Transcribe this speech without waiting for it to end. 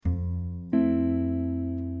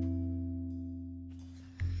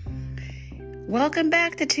Welcome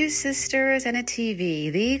back to Two Sisters and a TV,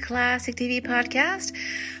 the classic TV podcast,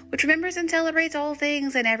 which remembers and celebrates all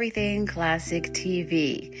things and everything classic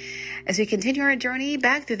TV. As we continue our journey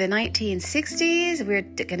back through the 1960s, we're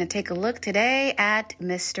going to take a look today at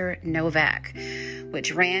Mr. Novak,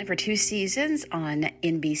 which ran for 2 seasons on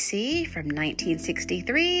NBC from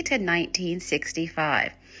 1963 to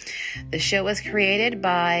 1965. The show was created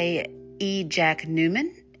by E. Jack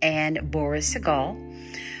Newman and Boris Sagal.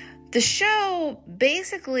 The show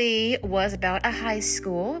basically was about a high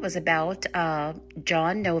school. It was about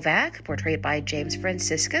John Novak, portrayed by James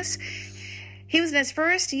Franciscus. He was in his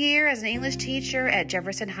first year as an English teacher at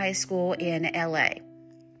Jefferson High School in L.A.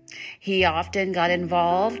 He often got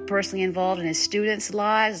personally involved in his students'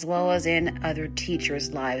 lives as well as in other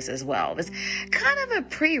teachers' lives as well. It was kind of a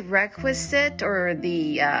prerequisite or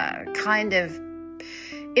the kind of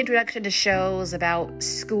introduction to shows about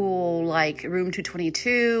school like Room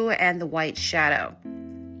 222 and The White Shadow.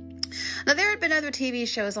 Now, there had been other TV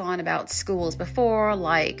shows on about schools before,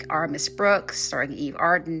 like Our Miss Brooks, starring Eve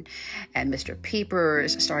Arden, and Mr.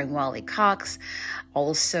 Peepers, starring Wally Cox.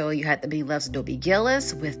 Also, you had The Many Loves of Dobie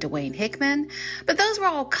Gillis with Dwayne Hickman. But those were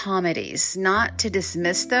all comedies. Not to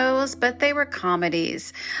dismiss those, but they were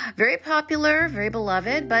comedies. Very popular, very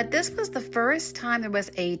beloved, but this was the first time there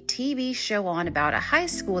was a TV show on about a high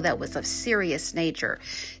school that was of serious nature.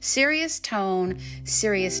 Serious tone,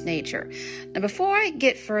 serious nature. Now, before I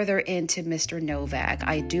get further into Mr. Novak,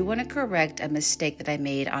 I do want to correct a mistake that I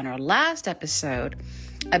made on our last episode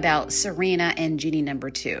about Serena and Genie number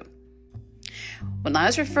 2. When I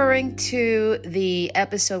was referring to the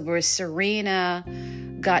episode where Serena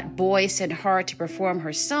got Boyce and Hart to perform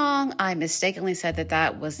her song, I mistakenly said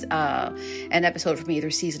that was an episode from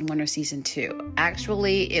either season 1 or season 2.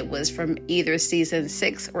 Actually, it was from either season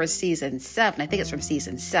 6 or season 7. I think it's from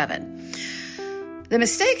season 7. The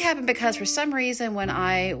mistake happened because for some reason when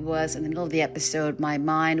I was in the middle of the episode, my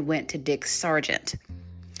mind went to Dick Sargent.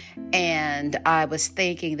 And I was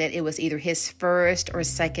thinking that it was either his first or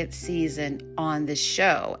second season on the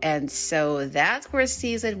show. And so that's where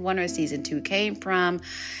season 1 or season 2 came from.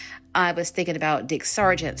 I was thinking about Dick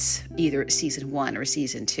Sargent's either season 1 or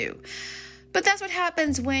season 2. But that's what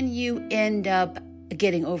happens when you end up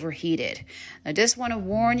getting overheated. I just want to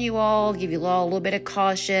warn you all, give you all a little bit of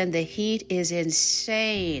caution. The heat is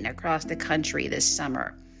insane across the country this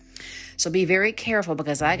summer. So be very careful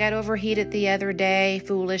because I got overheated the other day,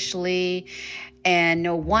 foolishly, and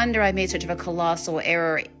no wonder I made such of a colossal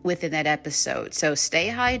error within that episode. So stay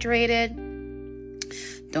hydrated.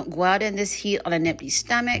 Don't go out in this heat on an empty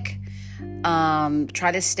stomach.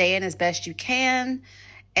 Try to stay in as best you can.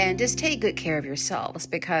 And just take good care of yourselves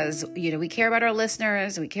because, we care about our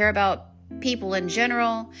listeners. We care about people in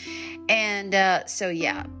general. And so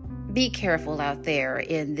be careful out there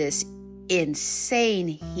in this insane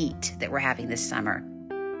heat that we're having this summer.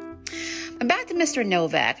 But back to Mr.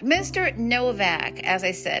 Novak. Mr. Novak, as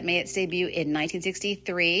I said, made its debut in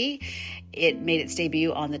 1963. It made its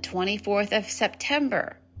debut on the 24th of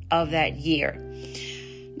September of that year.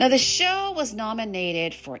 Now, the show was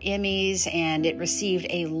nominated for Emmys, and it received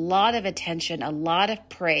a lot of attention, a lot of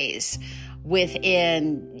praise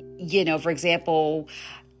within, for example,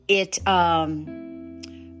 it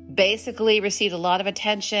basically received a lot of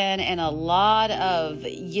attention and a lot of,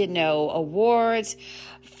 awards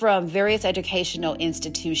from various educational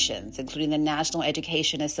institutions, including the National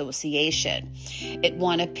Education Association. It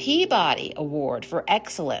won a Peabody Award for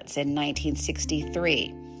Excellence in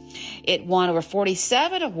 1963. It won over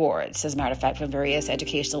 47 awards, as a matter of fact, from various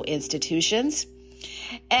educational institutions.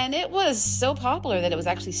 And it was so popular that it was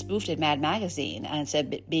actually spoofed in Mad Magazine. And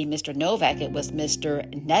instead of being Mr. Novak, it was Mr.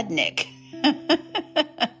 Nudnik.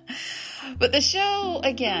 But the show,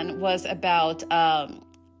 again, was about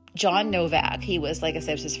John Novak. He was, like I said,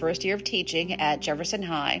 it was his first year of teaching at Jefferson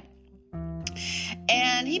High.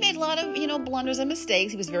 And he made a lot of, blunders and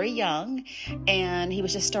mistakes. He was very young, and he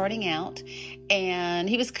was just starting out. And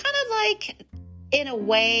he was kind of like, in a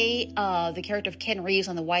way, the character of Ken Reeves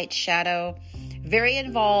on The White Shadow. Very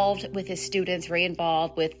involved with his students, very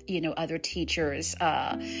involved with, other teachers.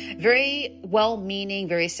 Very well-meaning,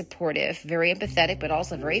 very supportive, very empathetic, but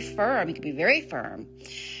also very firm. He could be very firm,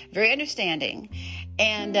 very understanding.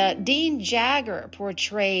 And Dean Jagger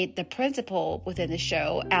portrayed the principal within the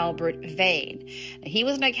show, Albert Vane. He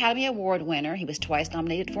was an Academy Award winner. He was twice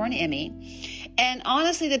nominated for an Emmy. And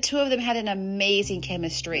honestly, the two of them had an amazing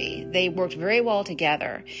chemistry. They worked very well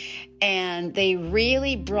together, and they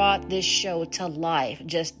really brought this show to life,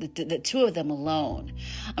 just the two of them alone.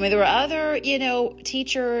 I mean, there were other,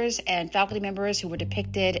 teachers and faculty members who were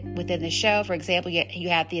depicted within the show. For example, you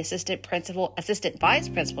had the assistant vice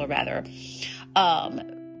principal,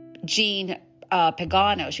 Jean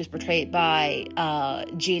Pagano. She was portrayed by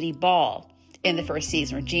Jeannie Ball in the first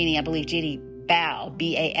season, or Jeannie Bao,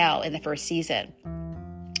 B-A-L, in the first season.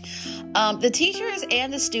 The teachers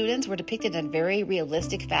and the students were depicted in a very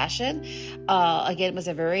realistic fashion. Again, it was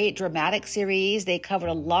a very dramatic series. They covered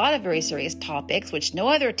a lot of very serious topics, which no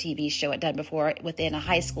other TV show had done before within a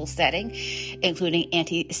high school setting, including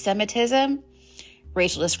anti-Semitism,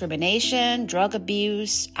 racial discrimination, drug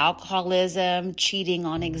abuse, alcoholism, cheating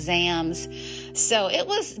on exams. So it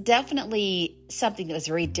was definitely something that was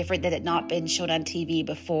very different that had not been shown on TV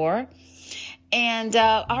before. And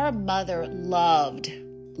our mother loved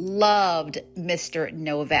Mr.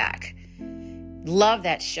 Novak. Loved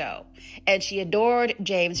that show. And she adored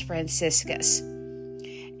James Franciscus.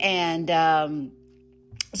 And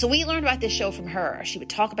so we learned about this show from her. She would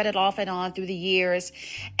talk about it off and on through the years.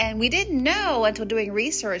 And we didn't know until doing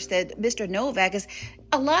research that Mr. Novak is,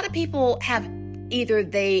 a lot of people have, either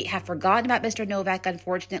they have forgotten about Mr. Novak,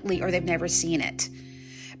 unfortunately, or they've never seen it,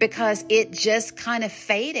 because it just kind of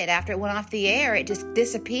faded after it went off the air. It just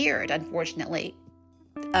disappeared, unfortunately.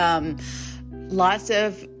 Lots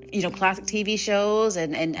of, classic TV shows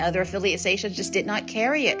and other affiliate stations just did not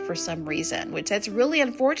carry it for some reason, which that's really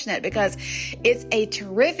unfortunate, because it's a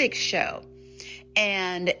terrific show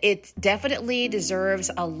and it definitely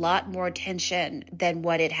deserves a lot more attention than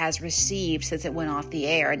what it has received since it went off the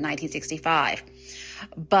air in 1965.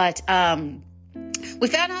 But, we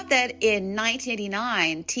found out that in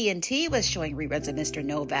 1989, TNT was showing reruns of Mr.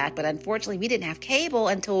 Novak, but unfortunately we didn't have cable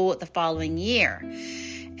until the following year.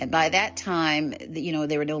 And by that time,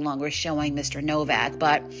 they were no longer showing Mr. Novak.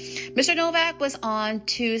 But Mr. Novak was on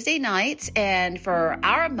Tuesday nights, and for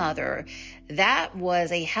our mother, that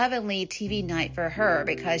was a heavenly TV night for her,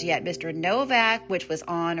 because you had Mr. Novak, which was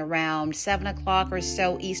on around 7 o'clock or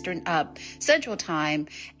so Eastern, Central Time,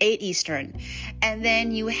 8 Eastern. And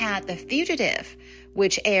then you had The Fugitive,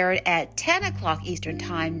 which aired at 10 o'clock Eastern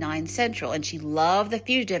Time, 9 Central. And she loved The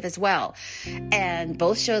Fugitive as well. And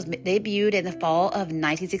both shows debuted in the fall of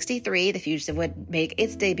 1963. The Fugitive would make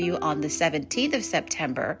its debut on the 17th of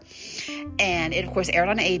September. And it, of course, aired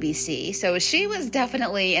on ABC. So she was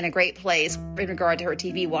definitely in a great place in regard to her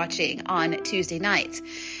TV watching on Tuesday nights.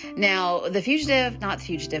 Now, not The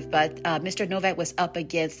Fugitive, but Mr. Novak was up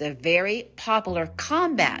against a very popular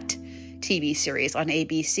combat TV series on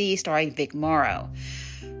ABC starring Vic Morrow.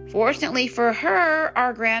 Fortunately for her,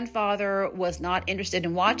 our grandfather was not interested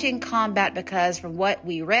in watching combat, because from what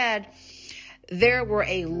we read, there were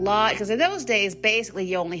a lot, because in those days, basically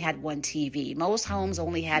you only had one TV. Most homes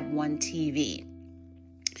only had one TV.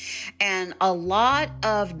 And a lot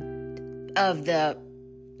of the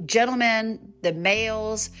gentlemen, the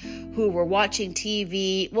males who were watching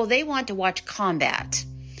TV, well, they wanted to watch combat.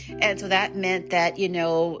 And so that meant that,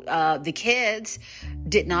 the kids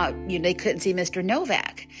did not, they couldn't see Mr.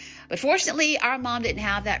 Novak. But fortunately, our mom didn't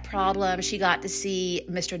have that problem. She got to see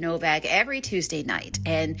Mr. Novak every Tuesday night.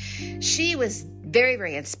 And she was very,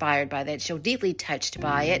 very inspired by that show, deeply touched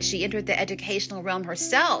by it. She entered the educational realm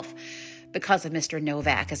herself because of Mr.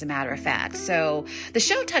 Novak, as a matter of fact. So the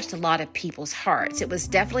show touched a lot of people's hearts. It was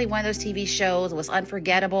definitely one of those TV shows that was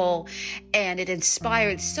unforgettable, and it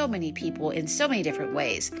inspired so many people in so many different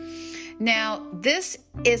ways. Now, this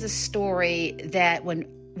is a story that when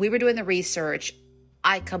we were doing the research,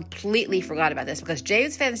 I completely forgot about this, because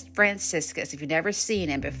James Franciscus, if you've never seen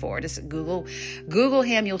him before, just Google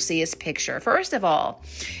him, you'll see his picture. First of all,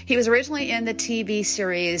 he was originally in the TV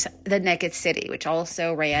series The Naked City, which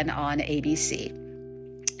also ran on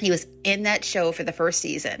ABC. He was in that show for the first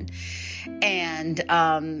season. And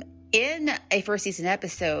in a first season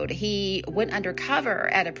episode, he went undercover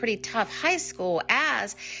at a pretty tough high school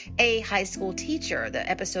as a high school teacher. The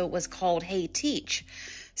episode was called Hey Teach.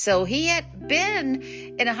 So he had been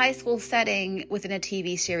in a high school setting within a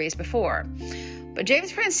TV series before. But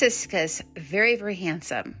James Franciscus, very, very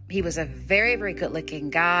handsome. He was a very, very good-looking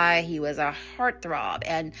guy. He was a heartthrob.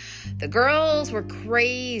 And the girls were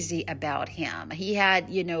crazy about him. He had,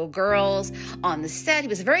 girls on the set. He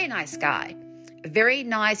was a very nice guy. Very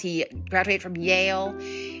nice. He graduated from Yale.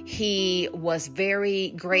 He was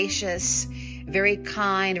very gracious, very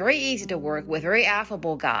kind, very easy to work with, very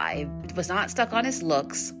affable guy. Was not stuck on his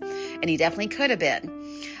looks, and he definitely could have been.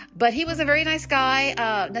 But he was a very nice guy.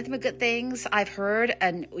 Nothing but good things I've heard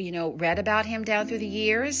and, read about him down through the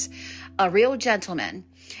years. A real gentleman.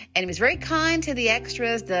 And he was very kind to the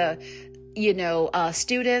extras, the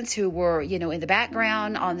students who were, in the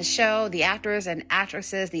background on the show, the actors and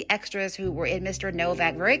actresses, the extras who were in Mr.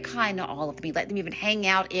 Novak, very kind to all of them. He let them even hang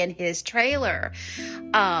out in his trailer,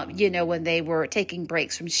 when they were taking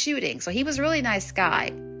breaks from shooting. So he was a really nice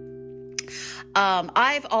guy.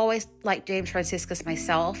 I've always liked James Franciscus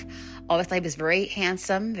myself. Always thought he was very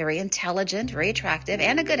handsome, very intelligent, very attractive,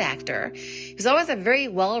 and a good actor. He was always a very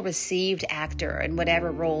well-received actor in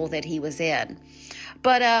whatever role that he was in.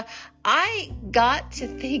 But I got to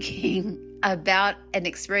thinking about an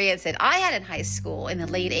experience that I had in high school in the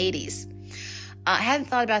late 80s. I hadn't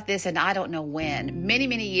thought about this in I don't know when, many,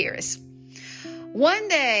 many years. One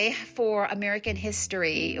day for American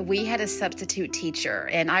history, we had a substitute teacher,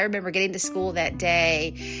 and I remember getting to school that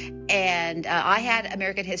day, and I had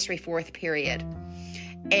American history fourth period.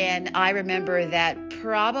 And I remember that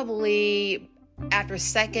probably after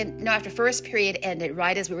first period ended,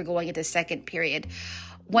 right as we were going into second period,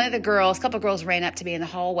 a couple of girls ran up to me in the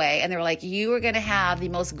hallway, and they were like, "You are going to have the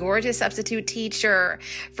most gorgeous substitute teacher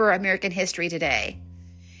for American history today.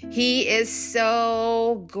 He is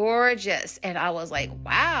so gorgeous." And I was like,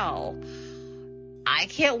 wow, I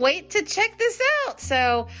can't wait to check this out.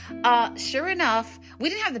 So sure enough, we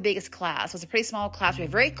didn't have the biggest class. It was a pretty small class. We were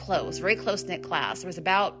very close-knit class. There was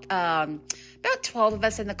about 12 of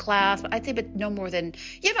us in the class, but I'd say no more than,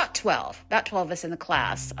 about 12 of us in the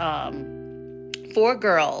class. 4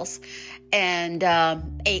 girls and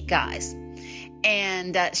 8 guys.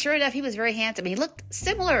 And sure enough, he was very handsome. He looked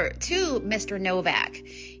similar to Mr. Novak.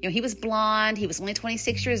 He was blonde. He was only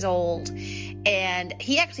 26 years old. And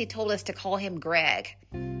he actually told us to call him Greg.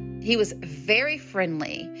 He was very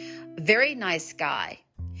friendly, very nice guy.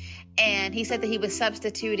 And he said that he was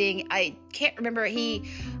substituting. I can't remember. He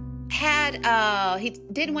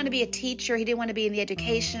didn't want to be a teacher. He didn't want to be in the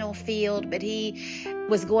educational field, but he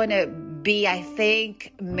was going to be, I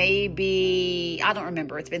think, maybe, I don't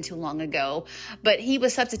remember, it's been too long ago, but he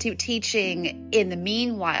was substitute teaching in the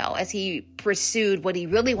meanwhile as he pursued what he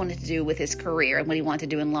really wanted to do with his career and what he wanted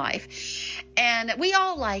to do in life. And we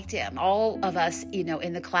all liked him, all of us,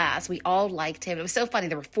 in the class, we all liked him. It was so funny.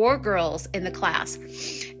 There were 4 girls in the class,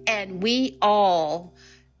 and we all,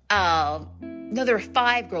 no, there were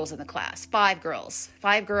 5 girls in the class, 5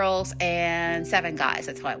 girls and 7 guys.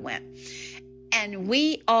 That's how it went. And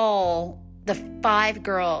the 5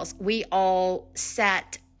 girls, we all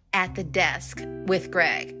sat at the desk with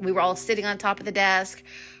Greg. We were all sitting on top of the desk,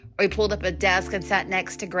 or we pulled up a desk and sat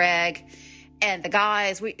next to Greg. And the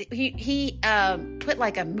guys, he put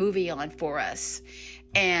like a movie on for us.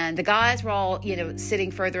 And the guys were all,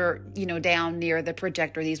 sitting further, down near the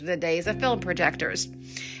projector. These were the days of film projectors.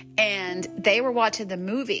 And they were watching the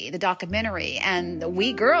movie, the documentary, and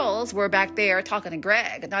we girls were back there talking to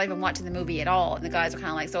Greg, not even watching the movie at all. And the guys were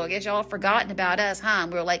kind of like, "So I guess y'all have forgotten about us, huh?"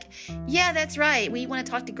 And we were like, "Yeah, that's right. We want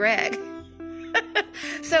to talk to Greg."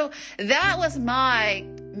 So that was my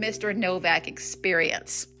Mr. Novak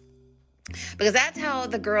experience, because that's how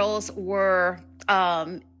the girls were,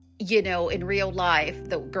 in real life,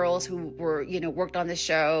 the girls who were, worked on the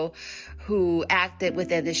show, who acted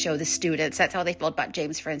within the show, the students, that's how they felt about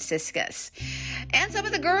James Franciscus. And some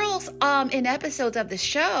of the girls in episodes of the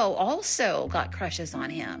show also got crushes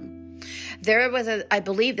on him. There was I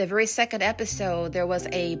believe the very second episode, there was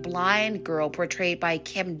a blind girl portrayed by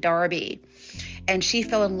Kim Darby, and she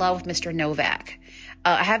fell in love with Mr. Novak.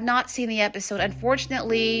 I have not seen the episode.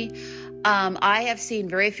 Unfortunately, I have seen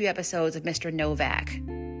very few episodes of Mr. Novak.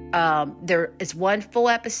 There is one full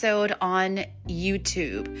episode on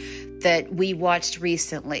YouTube that we watched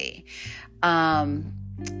recently. And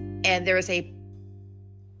there is a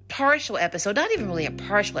partial episode, not even really a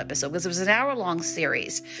partial episode, because it was an hour-long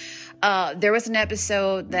series. There was an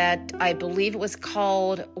episode that I believe it was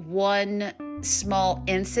called One Small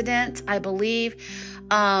Incident, I believe.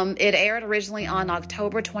 It aired originally on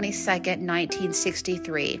October 22nd,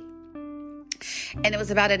 1963. And it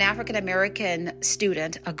was about an African-American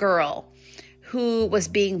student, a girl, who was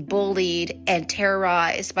being bullied and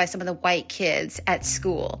terrorized by some of the white kids at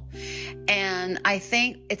school. And I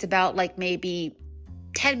think it's about like maybe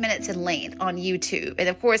 10 minutes in length on YouTube. And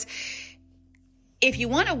of course, if you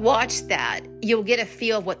want to watch that, you'll get a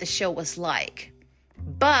feel of what the show was like.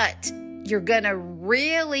 But you're going to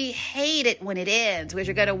really hate it when it ends, because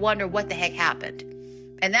you're going to wonder what the heck happened.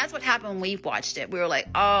 And that's what happened when we watched it. We were like,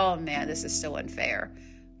 oh man, this is so unfair.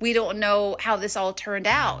 We don't know how this all turned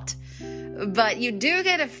out. But you do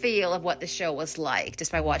get a feel of what the show was like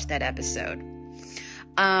just by watching that episode.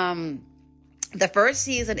 The first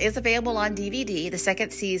season is available on DVD. The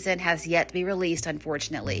second season has yet to be released,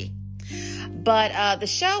 unfortunately. But the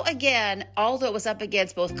show, again, although it was up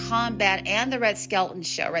against both Combat and the Red Skelton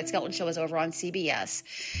Show was over on CBS,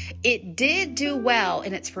 it did do well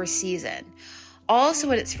in its first season.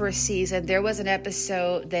 Also in its first season, there was an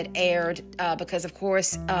episode that aired because, of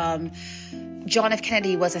course, John F.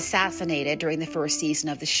 Kennedy was assassinated during the first season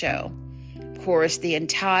of the show. Of course, the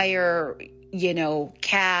entire,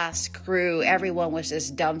 cast, crew, everyone was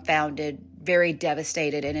just dumbfounded, very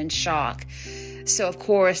devastated and in shock. So, of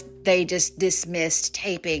course, they just dismissed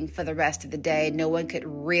taping for the rest of the day. No one could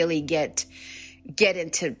really get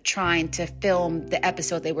into trying to film the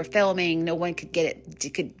episode they were filming. No one could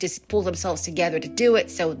could just pull themselves together to do it.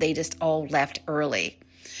 So they just all left early.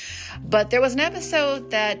 But there was an episode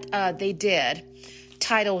that they did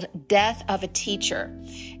titled Death of a Teacher.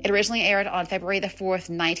 It originally aired on February the 4th,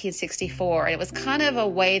 1964. And it was kind of a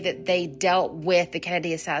way that they dealt with the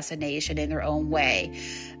Kennedy assassination in their own way.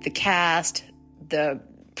 The cast, the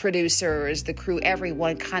producers, the crew,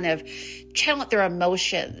 everyone kind of channeled their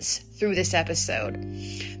emotions through this episode.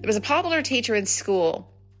 There was a popular teacher in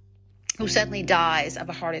school who suddenly dies of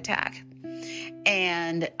a heart attack.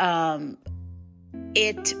 And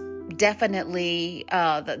it definitely,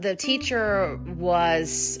 the teacher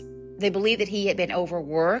they believed that he had been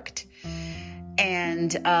overworked.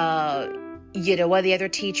 And, one of the other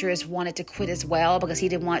teachers wanted to quit as well because he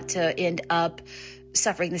didn't want to end up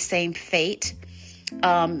suffering the same fate.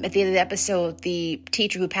 At the end of the episode, the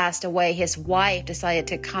teacher who passed away, his wife decided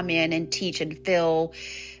to come in and teach and fill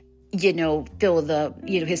his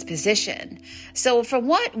position. So from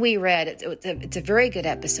what we read, it's a very good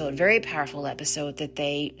episode, very powerful episode that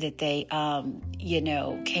they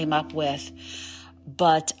came up with.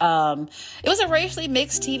 But it was a racially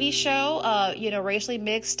mixed TV show, racially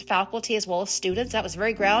mixed faculty as well as students. That was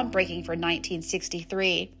very groundbreaking for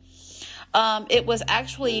 1963. It was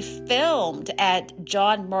actually filmed at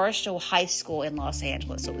John Marshall High School in Los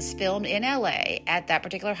Angeles. So it was filmed in LA at that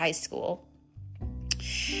particular high school.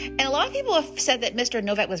 And a lot of people have said that Mr.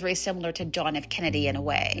 Novak was very similar to John F. Kennedy in a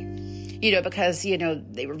way, because,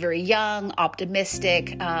 they were very young,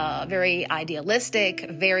 optimistic, very idealistic,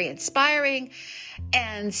 very inspiring.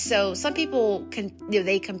 And so some people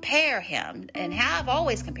they compare him and have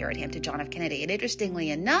always compared him to John F. Kennedy. And interestingly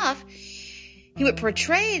enough, he would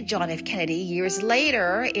portray John F. Kennedy years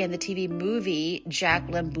later in the TV movie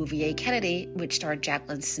Jacqueline Bouvier Kennedy, which starred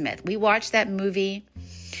Jacqueline Smith. We watched that movie,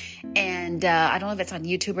 and I don't know if it's on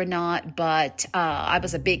YouTube or not, but I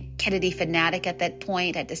was a big Kennedy fanatic at that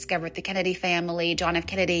point. I discovered the Kennedy family, John F.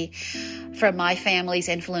 Kennedy, from my family's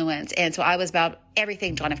influence, and so I was about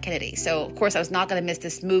everything John F. Kennedy. So, of course, I was not going to miss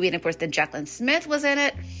this movie, and of course, then Jacqueline Smith was in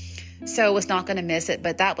it. So I was not going to miss it,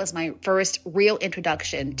 but that was my first real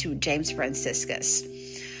introduction to James Franciscus.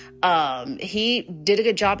 He did a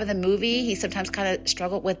good job in the movie. He sometimes kind of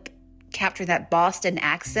struggled with capturing that Boston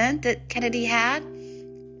accent that Kennedy had.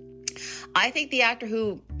 I think the actor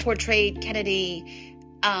who portrayed Kennedy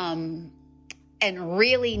and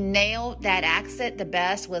really nailed that accent the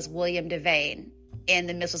best was William Devane in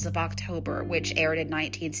The Missiles of October, which aired in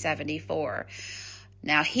 1974.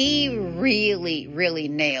 Now, he really, really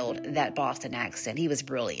nailed that Boston accent. He was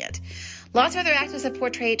brilliant. Lots of other actors have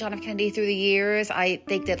portrayed John F. Kennedy through the years. I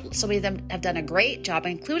think that so many of them have done a great job,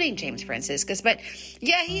 including James Franciscus. But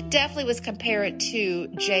yeah, he definitely was compared to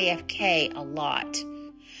JFK a lot.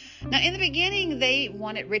 Now, in the beginning, they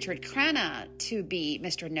wanted Richard Crenna to be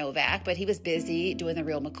Mr. Novak, but he was busy doing the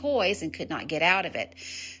real McCoys and could not get out of it.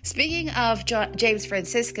 Speaking of James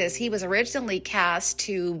Franciscus, he was originally cast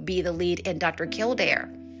to be the lead in Dr.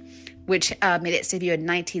 Kildare, which made its debut in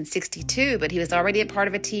 1962, but he was already a part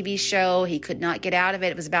of a TV show. He could not get out of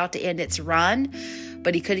it. It was about to end its run,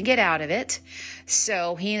 but he couldn't get out of it.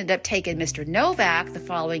 So he ended up taking Mr. Novak the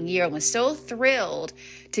following year and was so thrilled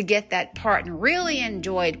to get that part and really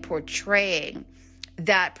enjoyed portraying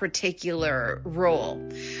that particular role.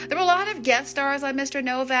 There were a lot of guest stars on Mr.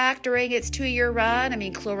 Novak during its 2-year run. I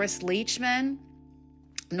mean, Cloris Leachman,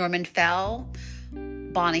 Norman Fell,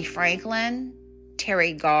 Bonnie Franklin,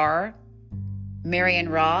 Terry Garr, Marion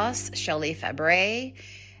Ross, Shelley Fabre,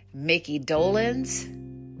 Mickey Dolenz,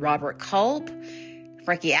 Robert Culp,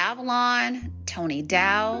 Frankie Avalon, Tony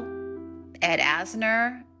Dow, Ed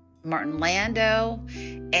Asner, Martin Landau,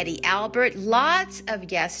 Eddie Albert, lots of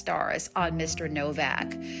guest stars on Mr.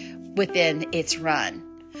 Novak within its run.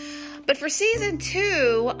 But for season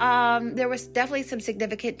 2, there was definitely some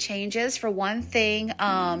significant changes. For one thing,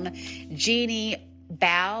 Jeannie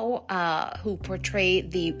Bao, who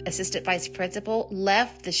portrayed the assistant vice principal,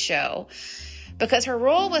 left the show because her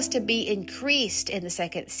role was to be increased in the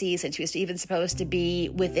second season. She was even supposed to be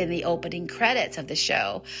within the opening credits of the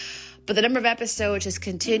show. But the number of episodes just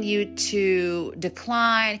continued to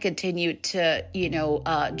decline, continued to,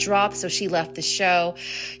 drop. So she left the show.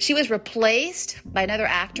 She was replaced by another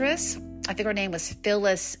actress. I think her name was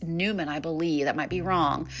Phyllis Newman, I believe. That might be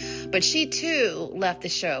wrong. But she too left the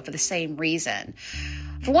show for the same reason.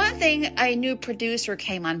 For one thing, a new producer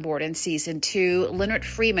came on board in season 2, Leonard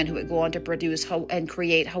Freeman, who would go on to produce and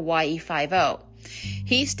create Hawaii Five-0.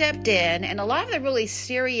 He stepped in, and a lot of the really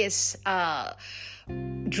serious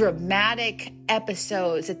dramatic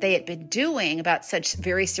episodes that they had been doing about such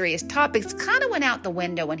very serious topics kind of went out the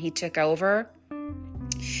window when he took over.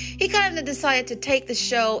 He kind of decided to take the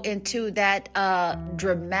show into that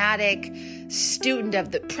problematic student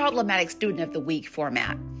of the week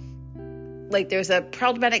format. Like there's a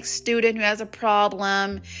problematic student who has a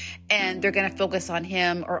problem and they're going to focus on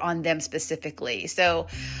him or on them specifically. So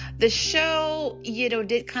the show,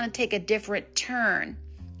 did kind of take a different turn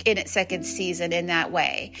in its second season in that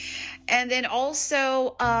way. And then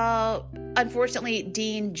also, unfortunately,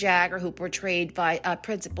 Dean Jagger, who portrayed by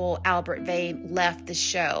Principal Albert Vane, left the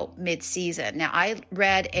show mid-season. Now, I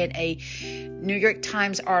read in a New York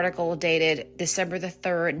Times article dated December the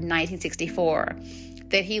 3rd, 1964,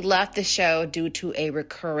 that he left the show due to a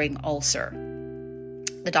recurring ulcer.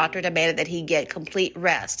 The doctor demanded that he get complete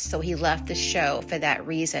rest, so he left the show for that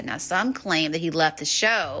reason. Now, some claim that he left the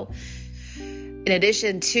show in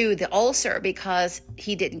addition to the ulcer because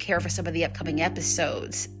he didn't care for some of the upcoming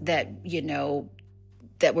episodes that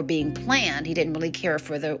were being planned. He didn't really care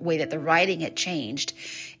for the way that the writing had changed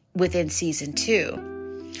within season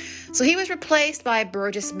 2. So he was replaced by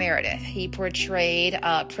Burgess Meredith. He portrayed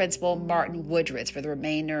Principal Martin Woodridge for the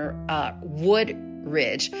remainder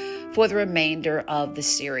of the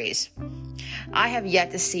series. I have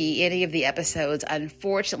yet to see any of the episodes,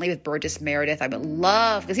 unfortunately, with Burgess Meredith. I would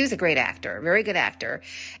love, because he was a great actor, very good actor,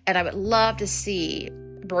 and I would love to see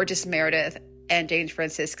Burgess Meredith and James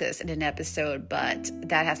Franciscus in an episode, but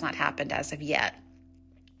that has not happened as of yet.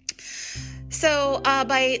 So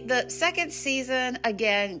by the second season,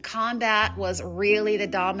 again, combat was really the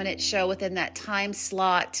dominant show within that time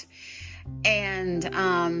slot, and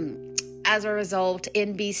as a result,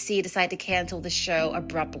 NBC decided to cancel the show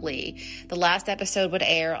abruptly. The last episode would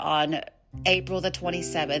air on April the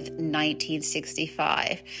 27th,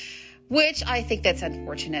 1965, which I think that's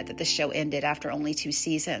unfortunate that the show ended after only 2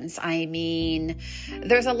 seasons. I mean,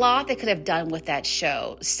 there's a lot they could have done with that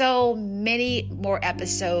show. So many more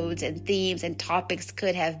episodes and themes and topics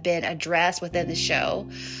could have been addressed within the show.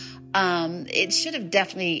 It should have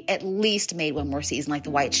definitely at least made one more season like The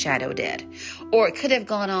White Shadow did. Or it could have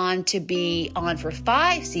gone on to be on for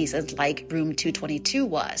 5 seasons like Room 222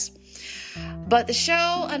 was. But the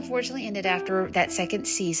show, unfortunately, ended after that second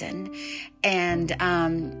season. And,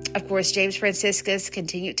 of course, James Franciscus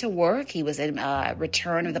continued to work. He was in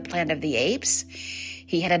Return of the Planet of the Apes.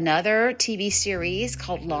 He had another TV series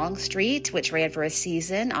called Longstreet, which ran for a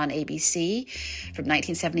season on ABC from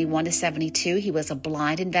 1971 to 72. He was a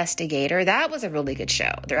blind investigator. That was a really good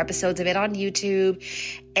show. There are episodes of it on YouTube.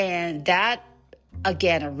 And that,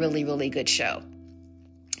 again, a really, really good show.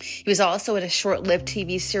 He was also in a short-lived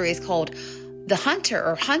TV series called The Hunter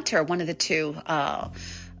or Hunter, one of the two.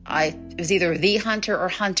 It was either The Hunter or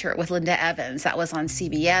Hunter with Linda Evans. That was on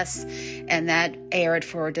CBS, and that aired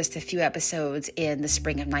for just a few episodes in the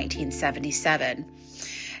spring of 1977.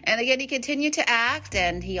 And again, he continued to act,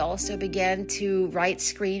 and he also began to write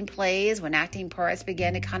screenplays when acting parts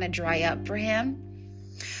began to kind of dry up for him.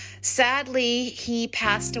 Sadly, he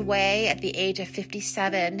passed away at the age of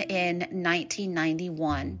 57 in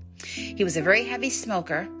 1991. He was a very heavy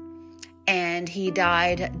smoker, and he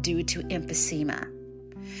died due to emphysema.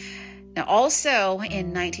 Now, also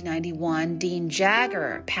in 1991, Dean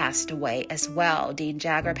Jagger passed away as well. Dean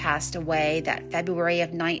Jagger passed away that February of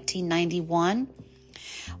 1991,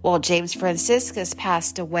 while James Franciscus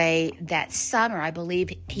passed away that summer. I believe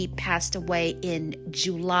he passed away in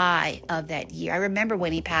July of that year. I remember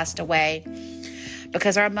when he passed away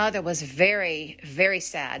because our mother was very, very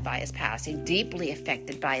sad by his passing, deeply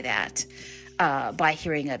affected by that, by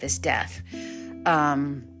hearing of his death.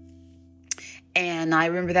 And I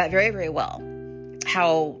remember that very, very well,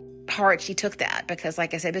 how hard she took that, because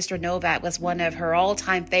like I said, Mr. Novak was one of her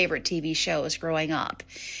all-time favorite TV shows growing up.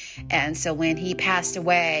 And so when he passed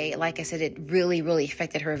away, like I said, it really, really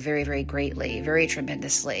affected her very, very greatly, very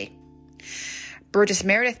tremendously. Burgess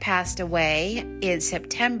Meredith passed away in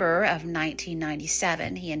September of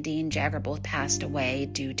 1997. He and Dean Jagger both passed away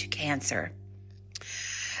due to cancer.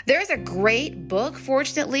 There's a great book,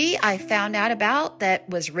 fortunately, I found out about that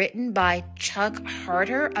was written by Chuck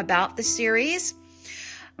Harter about the series.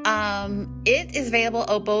 It is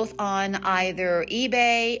available both on either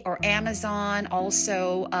eBay or Amazon.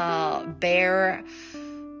 Also, Bear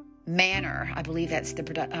Manor, I believe that's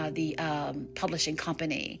the publishing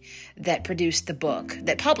company that published the book.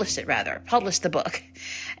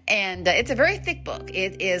 And it's a very thick book.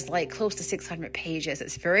 It is like close to 600 pages.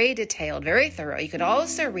 It's very detailed, very thorough. You could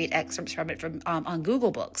also read excerpts from it on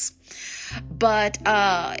Google Books. But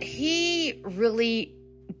he really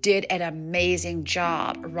did an amazing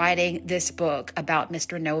job writing this book about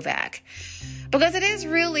Mr. Novak, because it is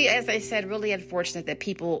really, as I said, really unfortunate that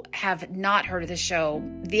people have not heard of the show.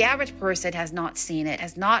 The average person has not seen it,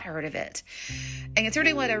 has not heard of it. And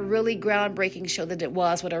considering what a really groundbreaking show that it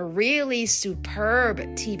was, what a really superb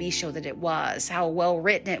TV show that it was, how well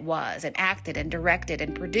written it was and acted and directed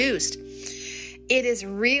and produced, it is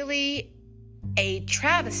really a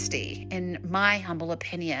travesty, in my humble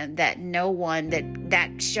opinion, that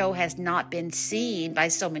that show has not been seen by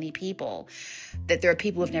so many people, that there are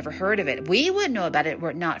people who've never heard of it. We wouldn't know about it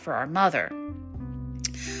were it not for our mother.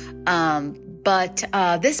 But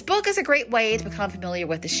this book is a great way to become familiar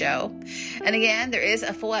with the show. And again, there is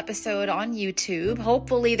a full episode on YouTube.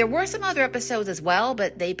 Hopefully, there were some other episodes as well,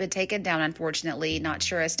 but they've been taken down, unfortunately. Not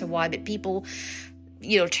sure as to why, but people,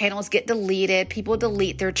 channels get deleted. People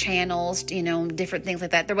delete their channels, different things like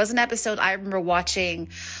that. There was an episode I remember watching,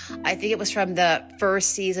 I think it was from the first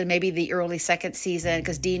season, maybe the early second season,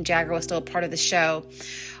 because Dean Jagger was still a part of the show,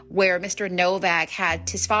 where Mr. Novak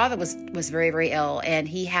his father was very, very ill, and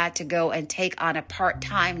he had to go and take on a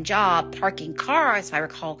part-time job parking cars, if I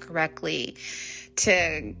recall correctly,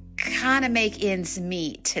 to kind of make ends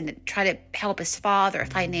meet and try to help his father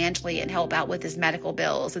financially and help out with his medical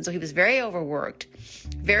bills. And so he was very overworked,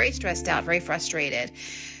 very stressed out, very frustrated.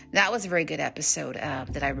 That was a very good episode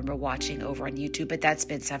that I remember watching over on YouTube, but that's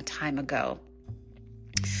been some time ago.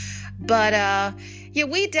 But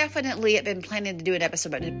we definitely have been planning to do an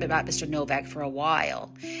episode about Mr. Novak for a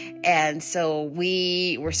while. And so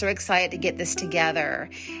we were so excited to get this together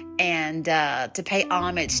and to pay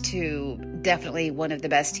homage to definitely one of the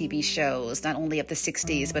best TV shows, not only of the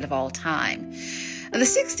 60s, but of all time. The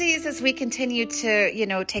 60s, as we continue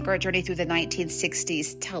to, take our journey through the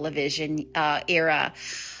 1960s television era,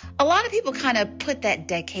 a lot of people kind of put that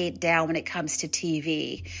decade down when it comes to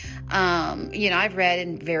TV. I've read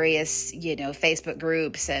in various, Facebook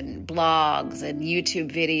groups and blogs and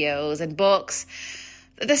YouTube videos and books.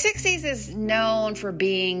 The 60s is known for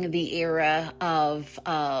being the era of,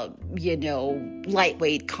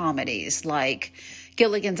 lightweight comedies like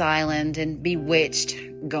Gilligan's Island and Bewitched,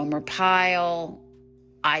 Gomer Pyle,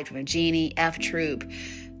 I Dream of Jeannie, F Troop,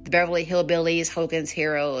 The Beverly Hillbillies, Hogan's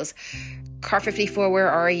Heroes, Car 54,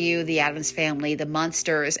 Where Are You?, The Addams Family, The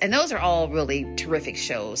Munsters, and those are all really terrific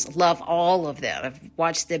shows. Love all of them. I've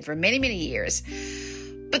watched them for many, many years.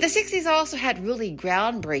 But the 60s also had really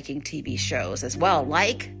groundbreaking TV shows as well,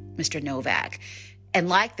 like Mr. Novak, and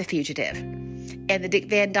like The Fugitive, and The Dick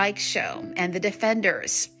Van Dyke Show, and The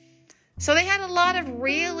Defenders. So they had a lot of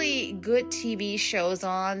really good TV shows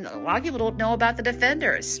on. A lot of people don't know about The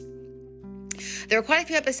Defenders. There are quite a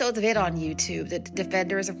few episodes of it on YouTube. The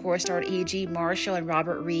Defenders, of course, starred E.G. Marshall and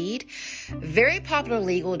Robert Reed. Very popular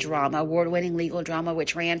legal drama, award-winning legal drama,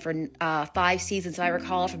 which ran for 5 seasons, I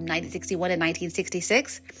recall, from 1961 to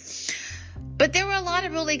 1966. But there were a lot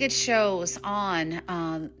of really good shows on,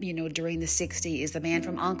 during the 60s. The Man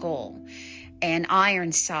from U.N.C.L.E. and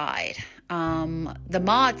Ironside, The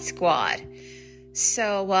Mod Squad.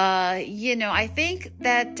 So, I think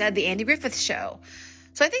that the Andy Griffith Show.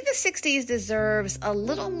 So I think the 60s deserves a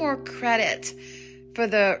little more credit for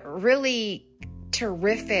the really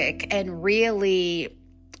terrific and really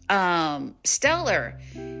stellar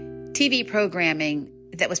TV programming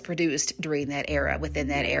that was produced during that era, within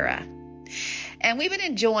that era. And we've been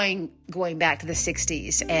enjoying going back to the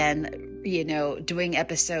 60s and, doing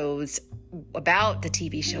episodes about the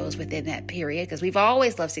TV shows within that period, because we've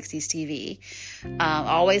always loved 60s TV,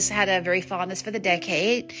 always had a very fondness for the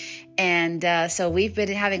decade. And so we've been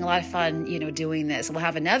having a lot of fun, doing this. We'll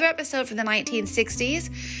have another episode for the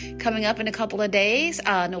 1960s coming up in a couple of days,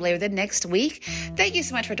 no later than next week. Thank you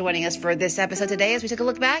so much for joining us for this episode today as we took a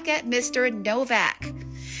look back at Mr. Novak.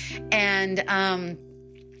 And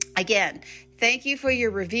again, thank you for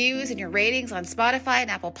your reviews and your ratings on Spotify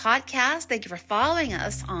and Apple Podcasts. Thank you for following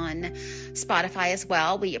us on Spotify as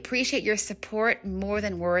well. We appreciate your support more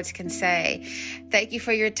than words can say. Thank you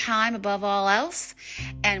for your time above all else,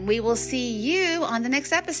 and we will see you on the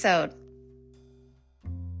next episode.